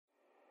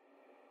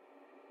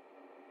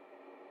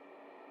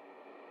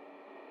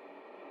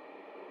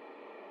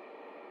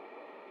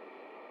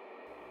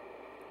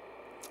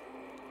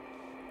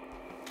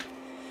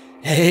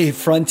Hey,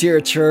 Frontier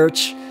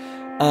Church.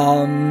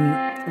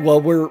 Well,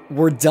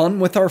 we're done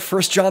with our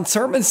First John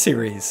sermon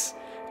series.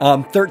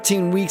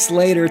 13 weeks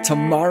later,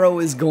 tomorrow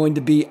is going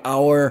to be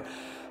our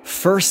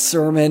first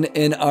sermon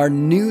in our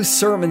new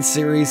sermon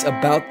series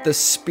about the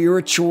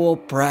spiritual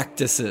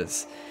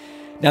practices.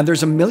 Now,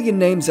 there's a million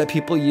names that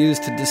people use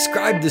to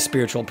describe the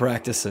spiritual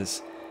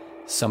practices.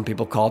 Some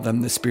people call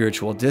them the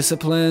spiritual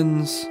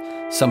disciplines.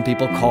 Some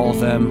people call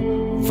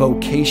them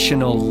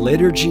vocational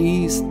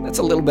liturgies. That's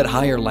a little bit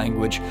higher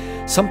language.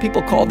 Some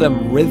people call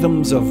them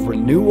rhythms of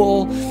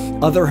renewal.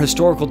 Other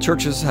historical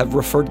churches have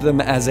referred to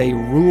them as a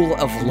rule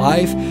of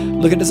life.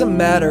 Look, it doesn't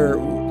matter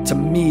to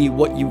me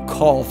what you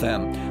call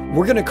them.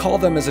 We're going to call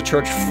them as a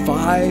church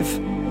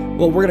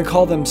we're going to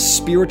call them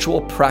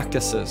spiritual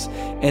practices.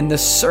 And the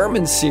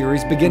sermon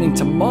series beginning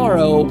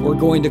tomorrow, we're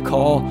going to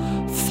call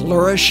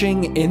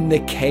Flourishing in the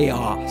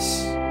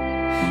Chaos.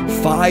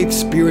 5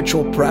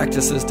 spiritual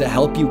practices to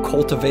help you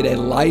cultivate a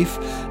life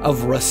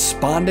of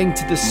responding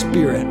to the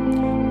Spirit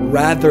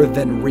rather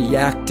than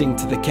reacting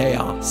to the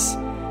chaos.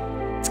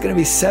 It's going to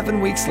be 7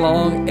 weeks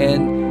long,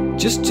 and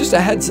just a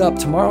heads up,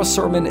 tomorrow's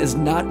sermon is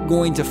not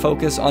going to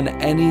focus on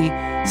any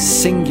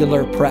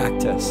singular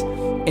practice.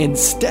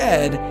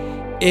 Instead,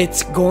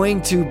 it's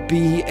going to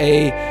be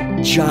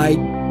a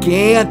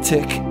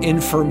gigantic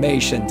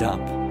information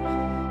dump.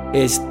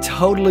 It's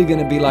totally going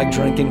to be like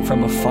drinking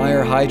from a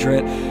fire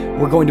hydrant.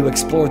 We're going to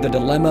explore the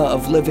dilemma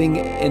of living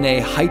in a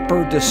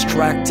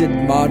hyper-distracted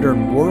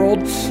modern world,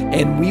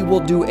 and we will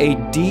do a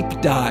deep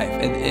dive,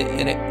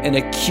 an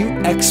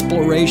acute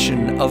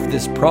exploration of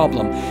this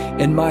problem.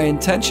 And my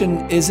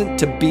intention isn't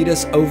to beat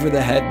us over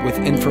the head with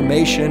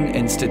information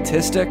and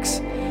statistics.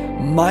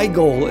 My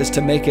goal is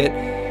to make it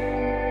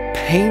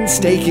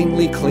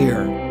painstakingly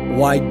clear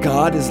why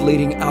God is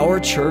leading our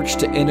church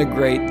to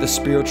integrate the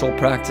spiritual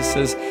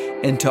practices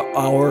into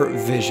our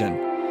vision.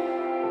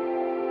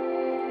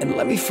 And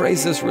let me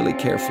phrase this really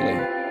carefully.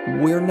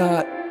 We're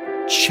not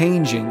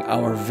changing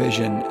our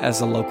vision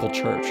as a local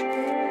church,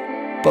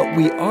 but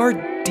we are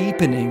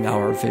deepening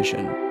our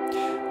vision.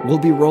 We'll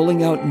be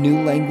rolling out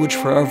new language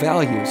for our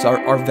values.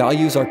 Our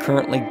values are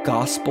currently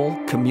gospel,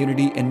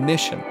 community, and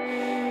mission.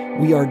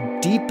 We are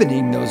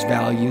deepening those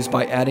values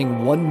by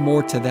adding one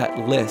more to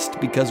that list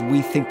because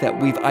we think that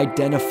we've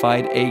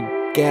identified a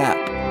gap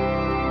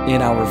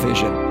in our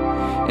vision.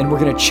 And we're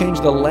going to change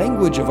the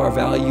language of our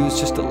values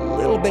just a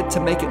little bit to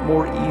make it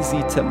more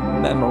easy to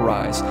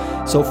memorize.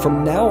 So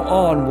from now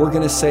on, we're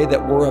going to say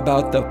that we're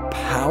about the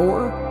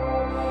power,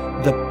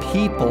 the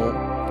people,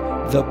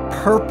 the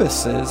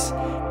purposes,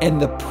 and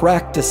the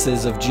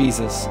practices of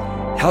Jesus.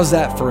 How's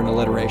that for an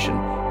alliteration?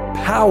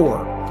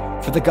 Power.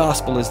 For the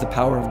gospel is the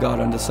power of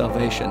God unto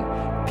salvation.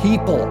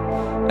 People,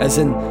 as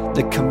in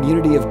the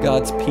community of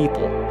God's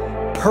people.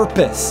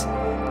 Purpose,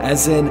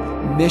 as in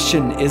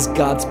mission is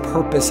God's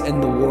purpose in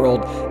the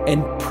world.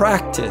 And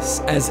practice,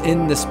 as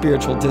in the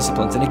spiritual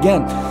disciplines. And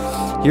again,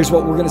 here's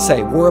what we're going to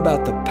say. We're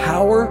about the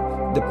power,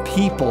 the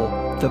people,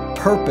 the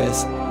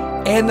purpose,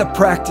 and the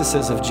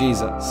practices of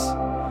Jesus.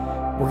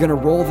 We're going to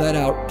roll that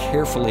out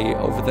carefully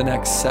over the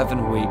next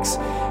 7 weeks.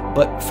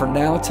 But for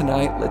now,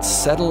 tonight, let's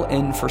settle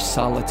in for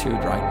solitude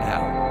right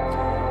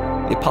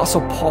now. The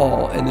Apostle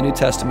Paul in the New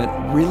Testament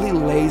really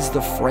lays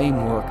the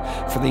framework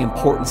for the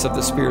importance of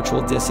the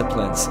spiritual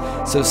disciplines.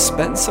 So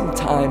spend some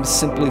time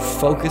simply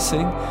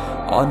focusing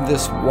on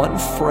this one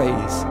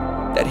phrase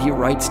that he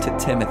writes to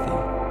Timothy.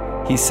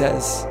 He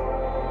says,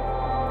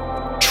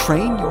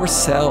 train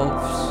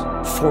yourselves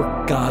for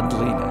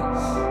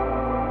godliness.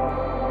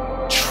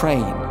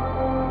 Train.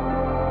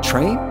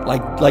 Train?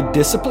 Like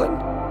discipline?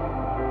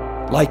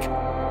 Like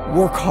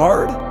work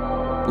hard?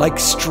 Like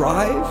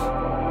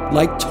strive?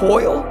 Like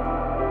toil?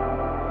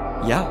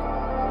 Yeah.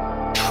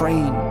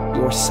 Train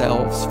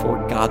yourselves for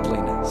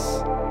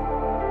godliness.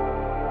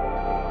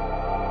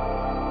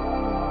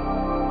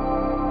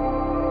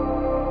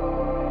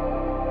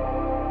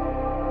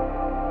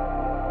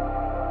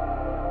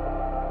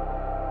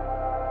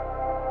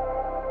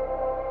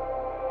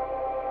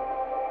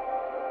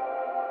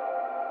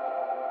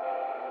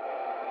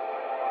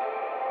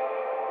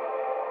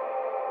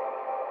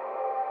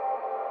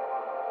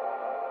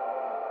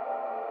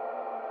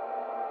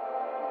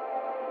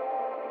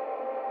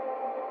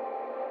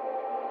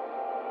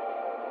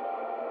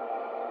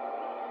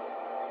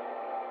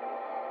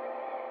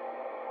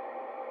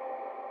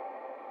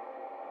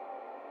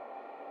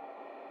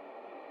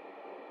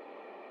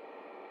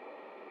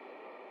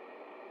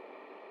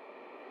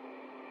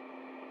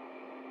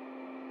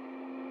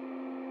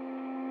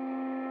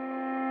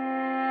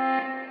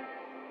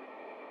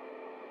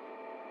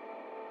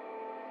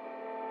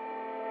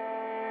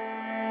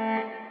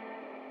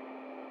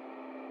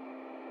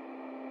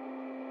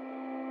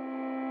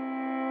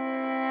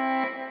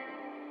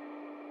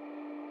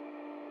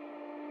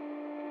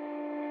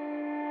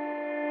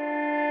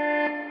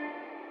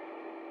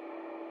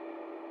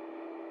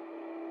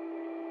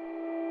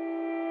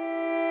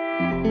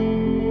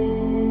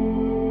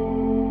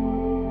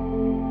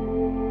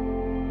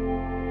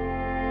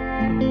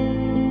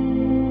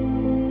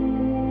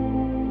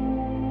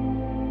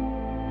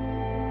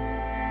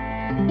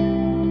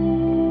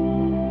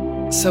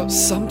 So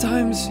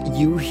sometimes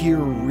you hear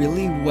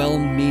really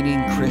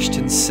well-meaning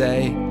Christians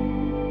say,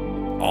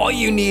 all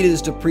you need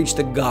is to preach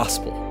the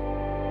gospel.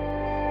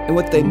 And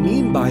what they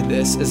mean by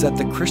this is that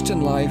the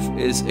Christian life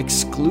is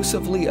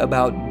exclusively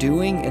about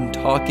doing and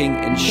talking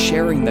and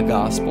sharing the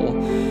gospel,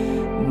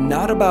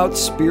 not about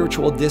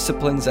spiritual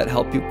disciplines that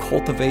help you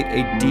cultivate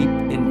a deep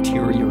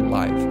interior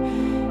life.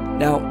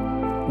 Now,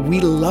 we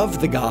love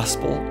the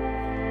gospel,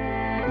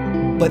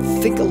 but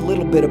think a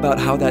little bit about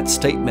how that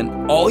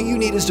statement, all you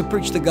need is to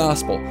preach the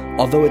gospel,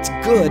 although it's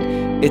good,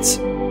 it's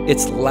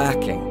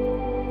lacking.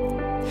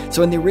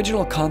 So in the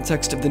original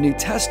context of the New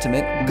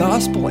Testament,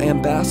 gospel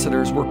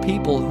ambassadors were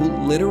people who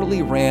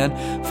literally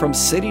ran from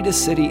city to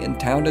city and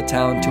town to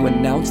town to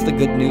announce the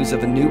good news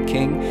of a new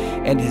king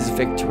and his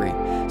victory.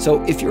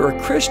 So if you're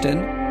a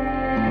Christian,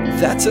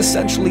 that's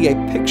essentially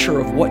a picture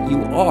of what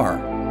you are.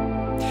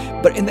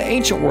 But in the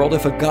ancient world,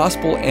 if a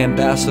gospel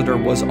ambassador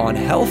was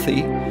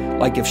unhealthy,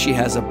 like if she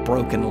has a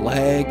broken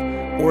leg,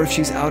 or if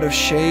she's out of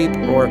shape,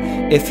 or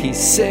if he's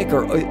sick,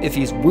 or if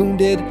he's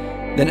wounded,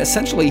 then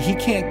essentially he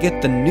can't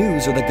get the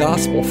news or the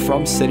gospel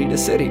from city to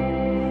city.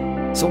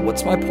 So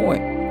what's my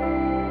point?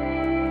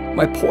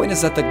 My point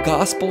is that the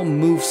gospel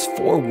moves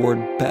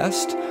forward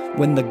best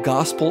when the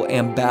gospel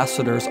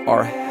ambassadors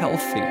are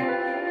healthy.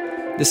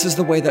 This is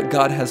the way that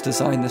God has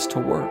designed this to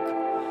work.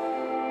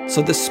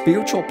 So the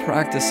spiritual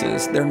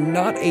practices, they're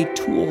not a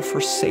tool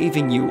for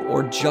saving you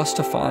or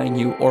justifying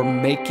you or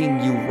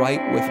making you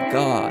right with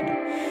God.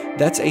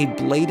 That's a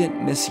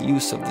blatant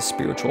misuse of the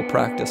spiritual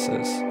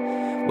practices.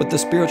 What the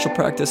spiritual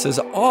practices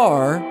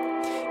are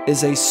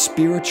is a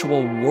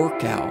spiritual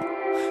workout,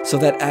 so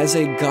that as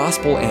a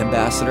gospel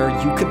ambassador,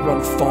 you can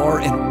run far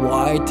and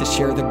wide to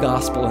share the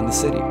gospel in the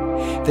city.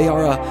 They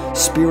are a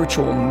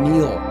spiritual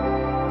meal,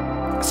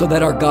 so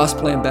that our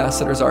gospel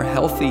ambassadors are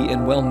healthy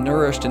and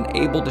well-nourished and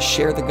able to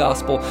share the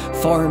gospel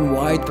far and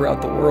wide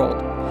throughout the world.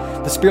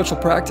 The spiritual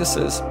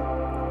practices,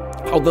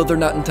 although they're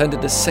not intended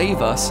to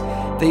save us,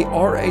 they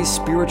are a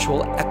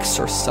spiritual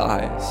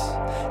exercise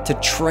to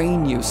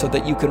train you so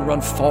that you can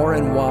run far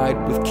and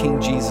wide with King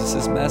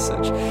Jesus'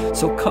 message.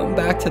 So come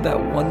back to that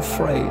one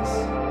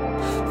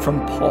phrase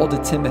from Paul to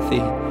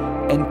Timothy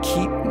and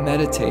keep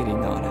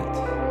meditating on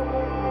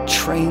it.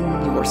 Train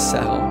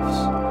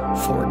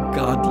yourselves for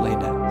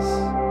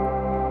godliness.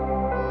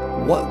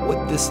 What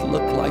would this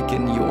look like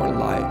in your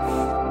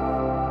life?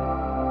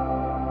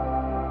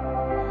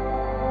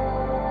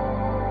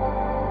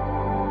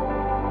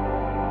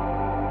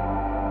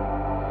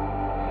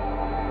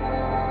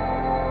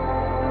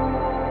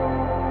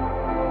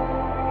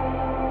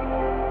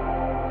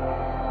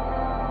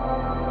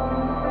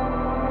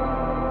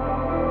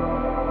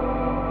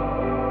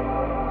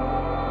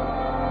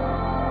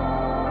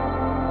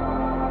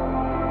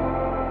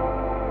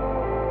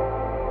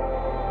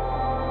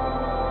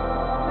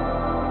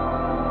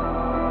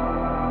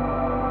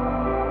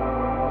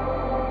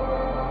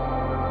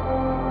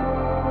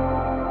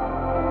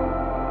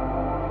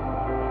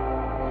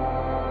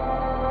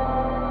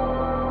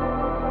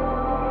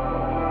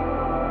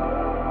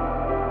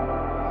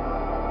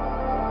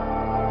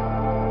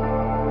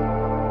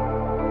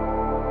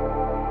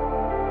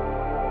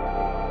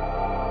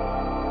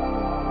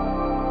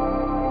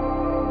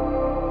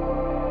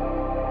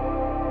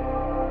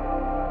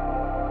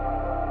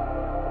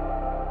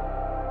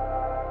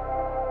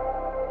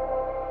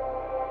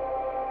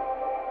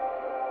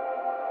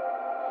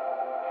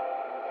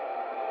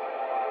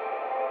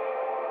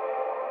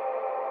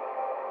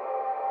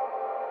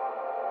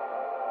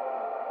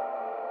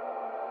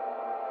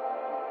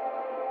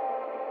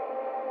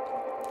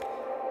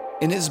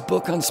 In his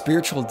book on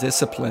spiritual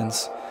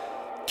disciplines,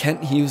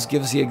 Kent Hughes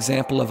gives the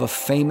example of a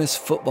famous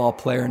football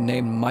player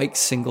named Mike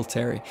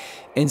Singletary.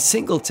 And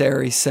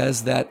Singletary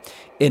says that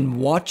in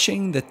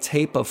watching the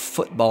tape of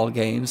football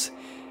games,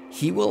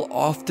 he will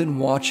often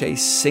watch a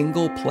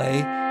single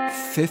play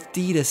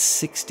 50 to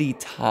 60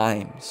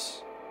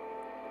 times.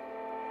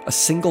 A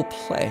single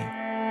play.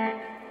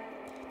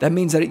 That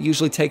means that it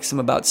usually takes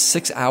him about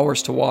 6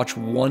 hours to watch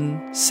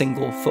one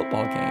single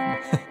football game.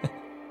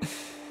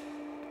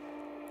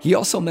 He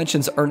also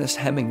mentions Ernest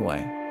Hemingway.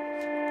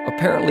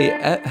 Apparently,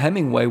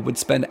 Hemingway would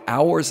spend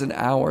hours and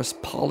hours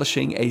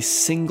polishing a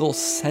single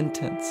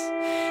sentence.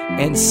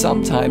 And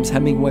sometimes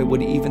Hemingway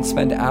would even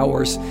spend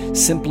hours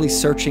simply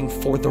searching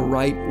for the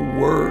right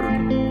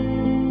word.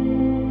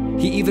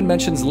 He even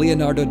mentions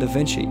Leonardo da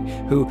Vinci,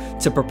 who,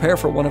 to prepare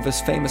for one of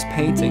his famous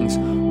paintings,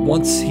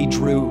 once he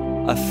drew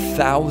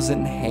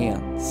 1,000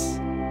 hands.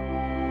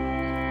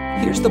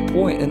 Here's the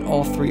point in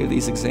all three of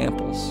these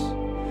examples.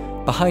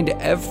 Behind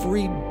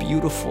every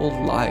beautiful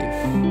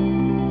life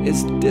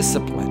is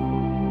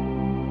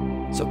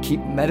discipline. So keep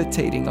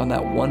meditating on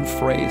that one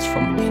phrase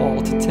from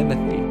Paul to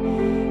Timothy.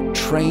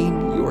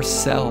 Train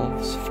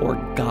yourselves for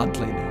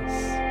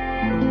godliness.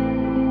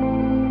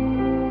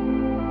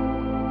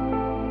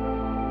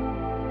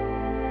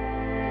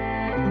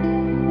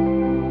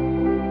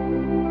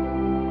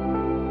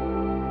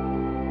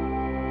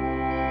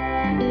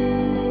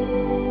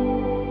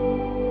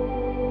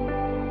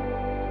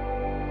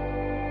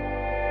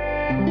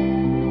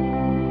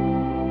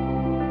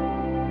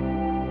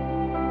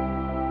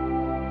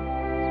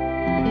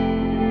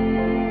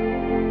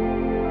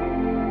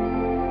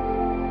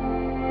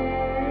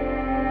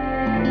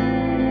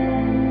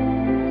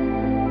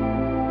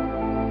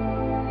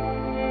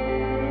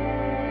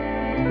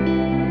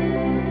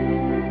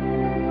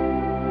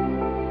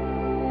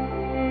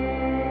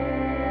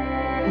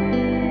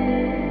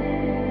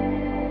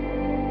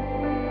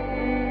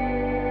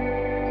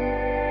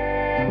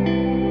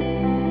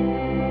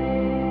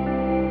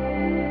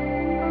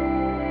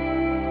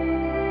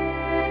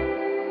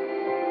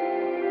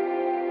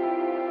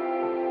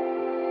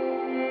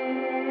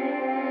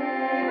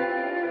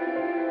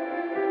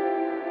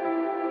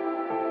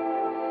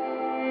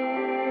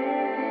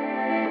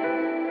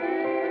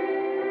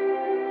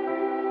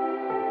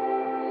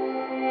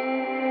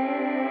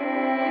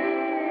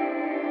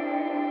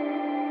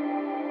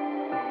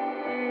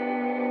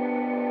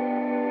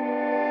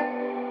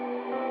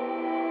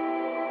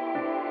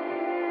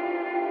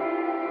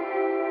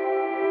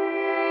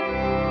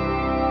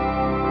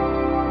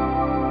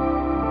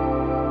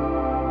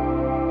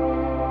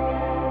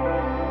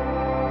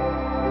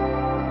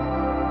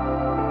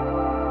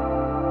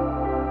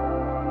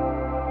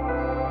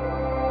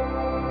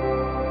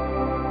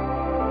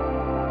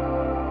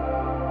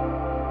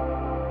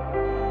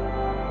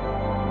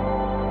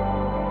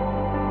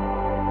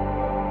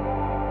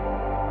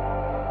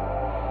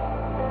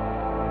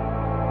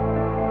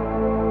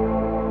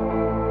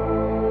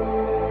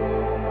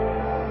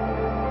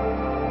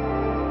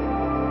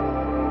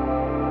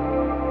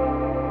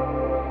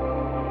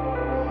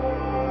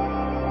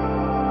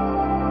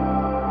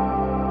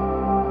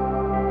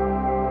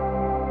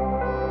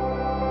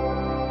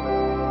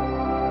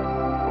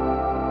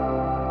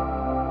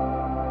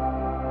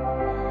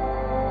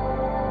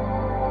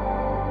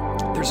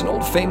 There's an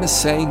old famous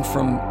saying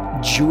from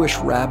Jewish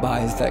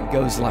rabbis that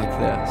goes like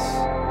this: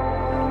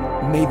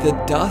 "May the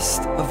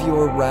dust of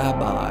your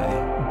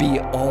rabbi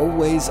be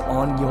always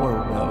on your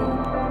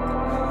robe."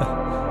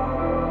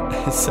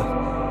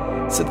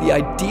 So the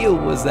ideal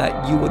was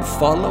that you would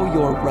follow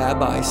your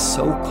rabbi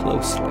so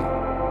closely,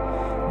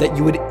 that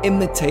you would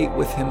imitate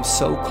with him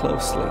so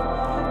closely,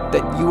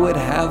 that you would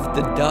have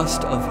the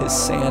dust of his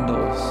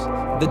sandals,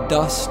 the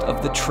dust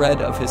of the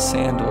tread of his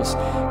sandals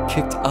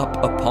kicked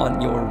up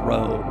upon your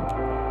robe.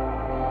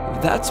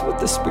 That's what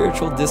the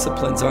spiritual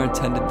disciplines are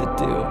intended to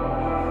do.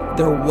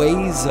 They're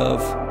ways of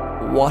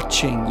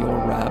watching your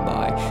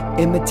rabbi,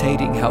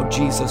 imitating how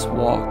Jesus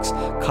walks,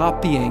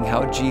 copying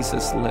how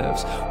Jesus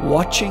lives,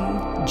 watching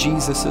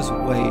Jesus's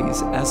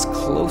ways as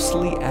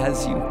closely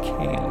as you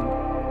can.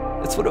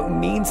 That's what it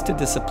means to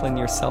discipline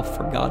yourself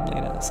for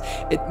godliness.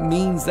 It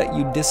means that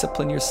you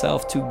discipline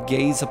yourself to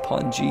gaze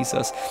upon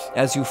Jesus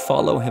as you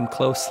follow him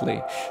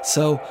closely.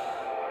 So,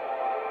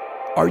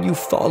 are you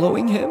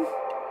following him?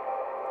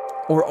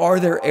 Or are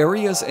there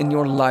areas in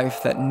your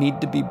life that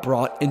need to be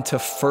brought into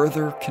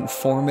further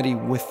conformity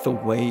with the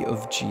way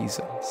of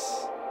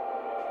Jesus?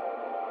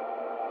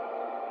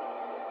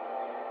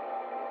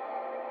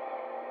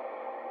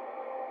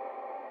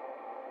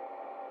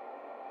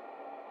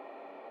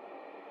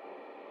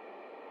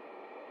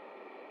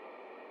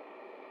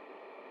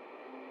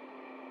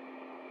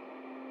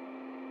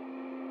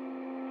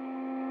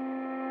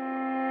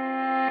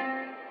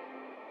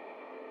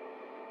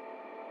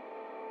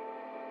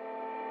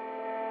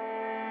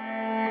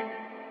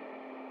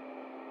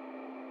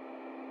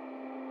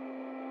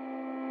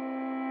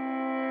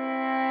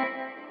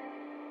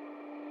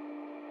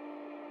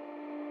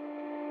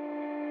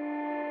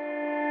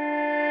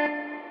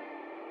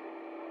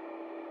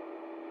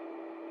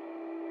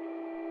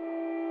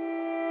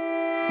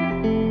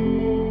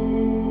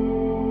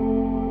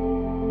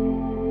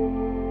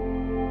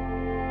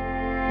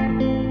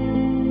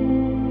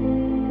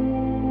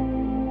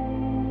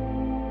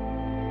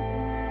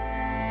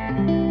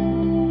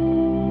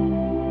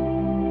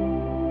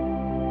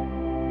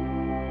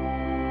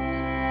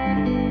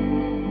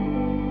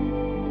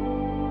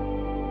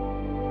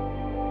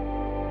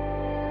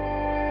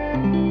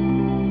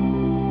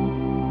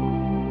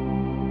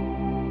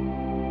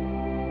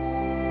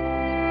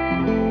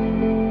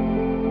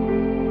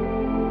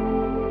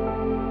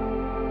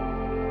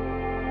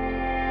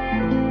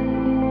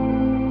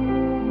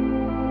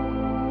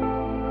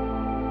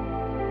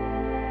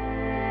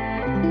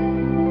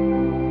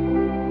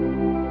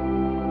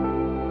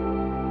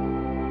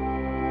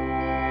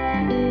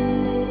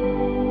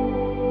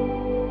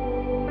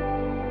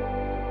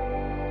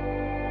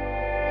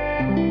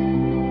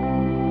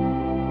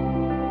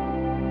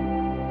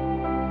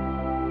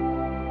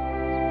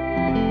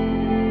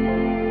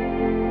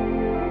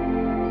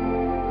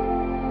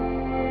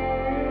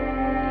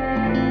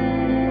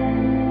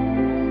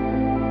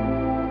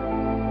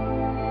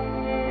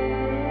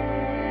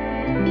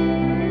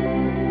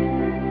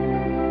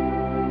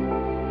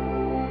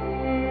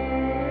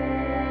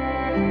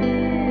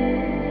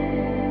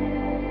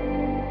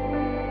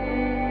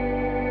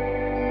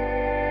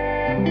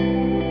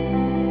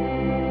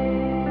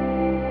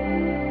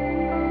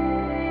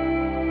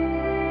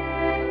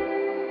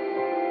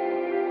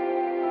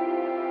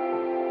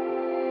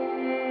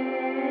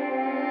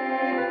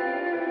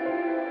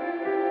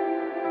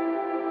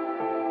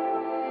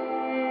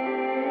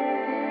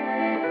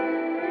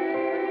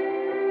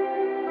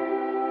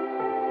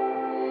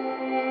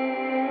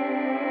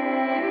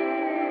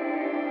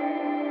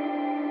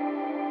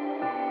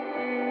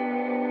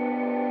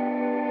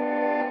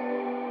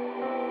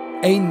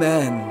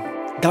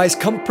 Amen. Guys,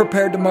 come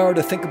prepared tomorrow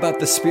to think about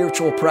the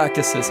spiritual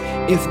practices.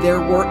 If there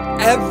were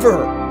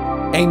ever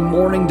a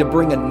morning to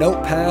bring a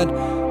notepad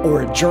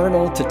or a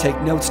journal to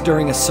take notes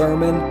during a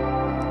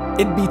sermon,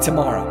 it'd be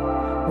tomorrow.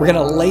 We're going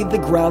to lay the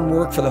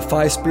groundwork for the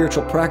 5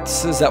 spiritual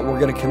practices that we're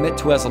going to commit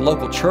to as a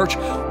local church.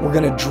 We're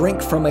going to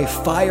drink from a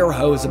fire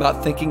hose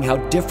about thinking how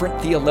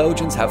different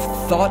theologians have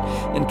thought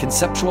and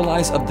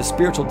conceptualized of the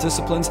spiritual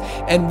disciplines.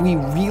 And we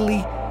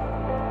really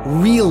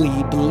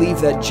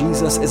believe that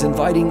Jesus is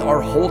inviting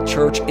our whole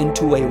church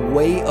into a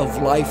way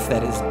of life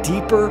that is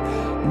deeper,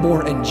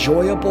 more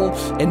enjoyable,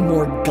 and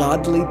more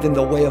godly than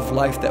the way of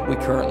life that we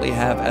currently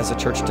have as a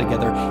church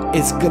together.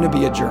 It's going to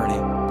be a journey.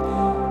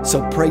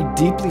 So pray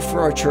deeply for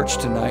our church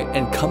tonight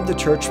and come to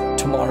church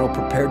tomorrow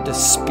prepared to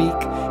speak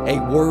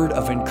a word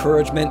of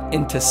encouragement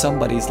into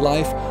somebody's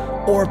life,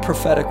 or a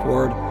prophetic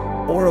word,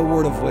 or a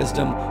word of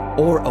wisdom,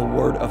 or a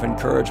word of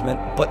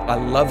encouragement. But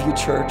I love you,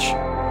 church,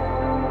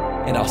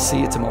 and I'll see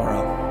you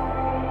tomorrow.